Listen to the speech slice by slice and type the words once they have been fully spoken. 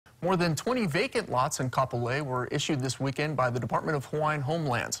More than 20 vacant lots in Kapolei were issued this weekend by the Department of Hawaiian Home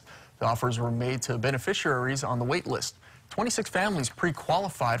Lands. The offers were made to beneficiaries on the wait list. 26 families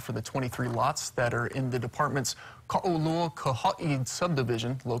pre-qualified for the 23 lots that are in the department's Ka'olua Kaha'i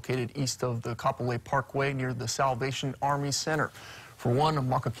subdivision, located east of the Kapolei Parkway near the Salvation Army Center. For one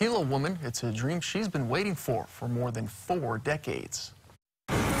Makakilo woman, it's a dream she's been waiting for more than 4 decades.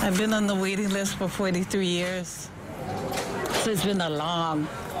 I've been on the waiting list for 43 years. So it's been a long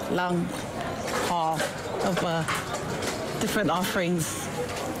haul of different offerings.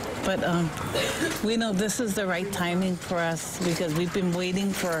 But we know this is the right timing for us because we've been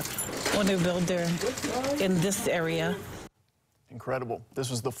waiting for owner builder in this area. Incredible. This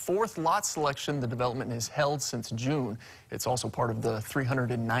was the 4th lot selection the development has held since June. It's also part of the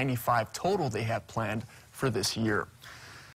 395 total they have planned for this year.